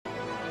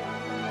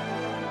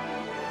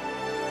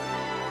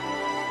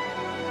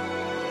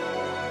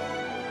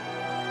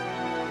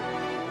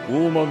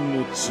傲慢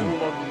の妻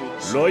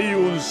ライオ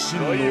ン真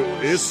の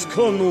エス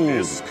カノ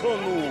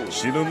ール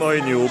死ぬ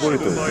前に覚え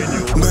て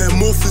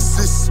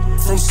Metamorphosis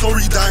from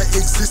sorry that I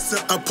exist to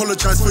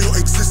apologize for your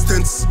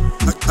existence.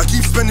 I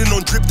keep spending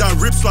on drip that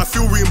rips, so I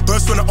feel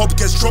reimbursed when the op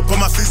gets dropped on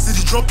my face. Did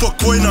he drop a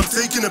coin? I'm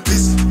taking a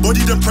piss.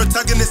 Body the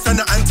protagonist and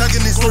the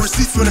antagonist. No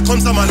receipts when it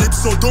comes out my lips,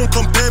 so don't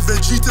compare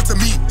Vegeta to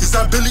me. His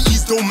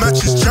abilities don't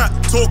match his chat.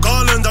 Tall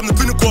Garland, I'm the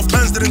pinnacle of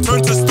clans, didn't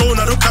turn to stone.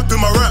 I don't cap in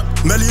my rap.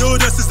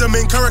 Meliodas is the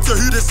main character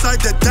who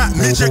decided that.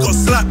 Midget got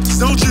slapped.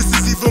 Selgius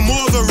is even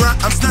more of a rat.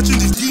 I'm snatching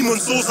these demon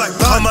souls like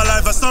bad. I'm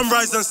alive at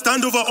sunrise and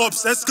stand over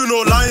ops.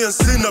 Escanor, lion,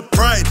 sin of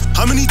pride.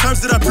 How many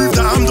times did I prove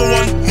that I'm the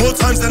one? More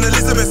times than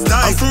Elizabeth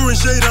died. I'm throwing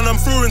shade and I'm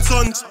throwing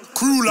tons.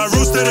 Cruel, I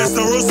roasted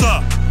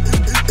Estarossa.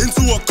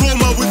 Into a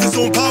coma with his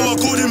own power,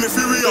 called him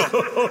inferior.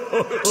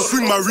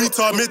 Swing my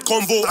retard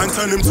mid-convo and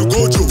turn him to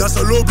Gojo. That's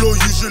a low blow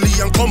usually,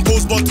 and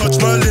compose, but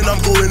touch Merlin, I'm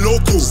going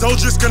local.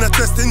 Selgius gonna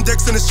test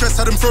index in his chest,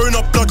 had him throwing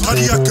up blood,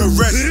 cardiac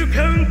arrest.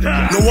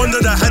 No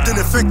wonder that had an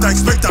effect, I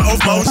expect that of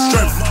my own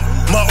strength.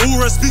 My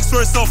aura speaks for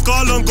itself,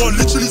 Garland got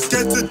literally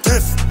scared to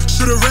death.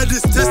 Should've read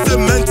his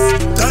testament,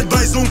 died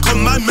by his own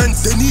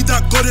commandments. They need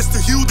that goddess to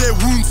heal their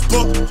wounds,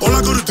 but all I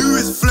gotta do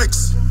is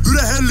flex. Who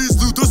the hell is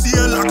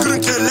Ludociel? I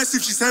couldn't care less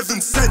if she's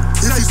heaven sent.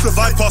 If you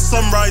survive past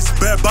sunrise,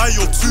 better buy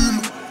your tomb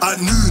at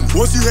noon.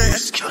 Once you hear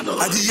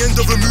at the end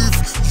of a move,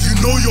 you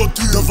know you're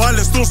doomed. The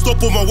violence don't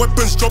stop, all my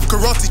weapons drop,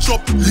 karate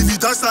chop. Leave you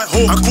dice like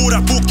Hulk. I call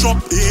that pork chop,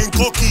 it ain't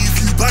cocky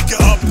if you back it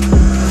up.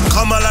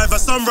 Come alive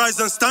at sunrise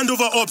and stand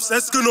over ops.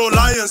 Escanor,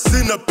 lion,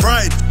 sin of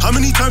pride. How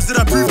many times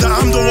did I prove that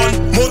I'm the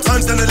one? More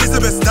times than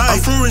Elizabeth died.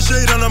 I'm throwing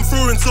shade and I'm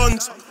throwing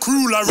tons.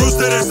 Cruel, I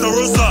roasted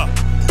Estarossa.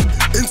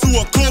 Into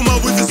a coma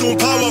with his own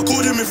power,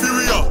 called him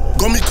inferior.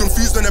 Got me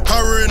confused and they're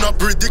powering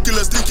up,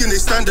 ridiculous, thinking they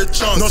stand a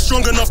chance. Not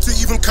strong enough to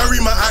even carry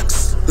my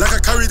axe, like I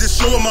carry this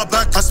show on my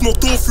back. I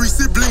smoked all 3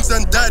 siblings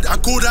and dad, I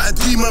call that a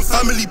demon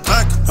family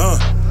pack.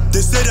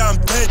 They say that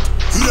I'm dead,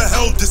 who the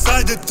hell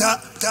decided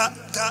that?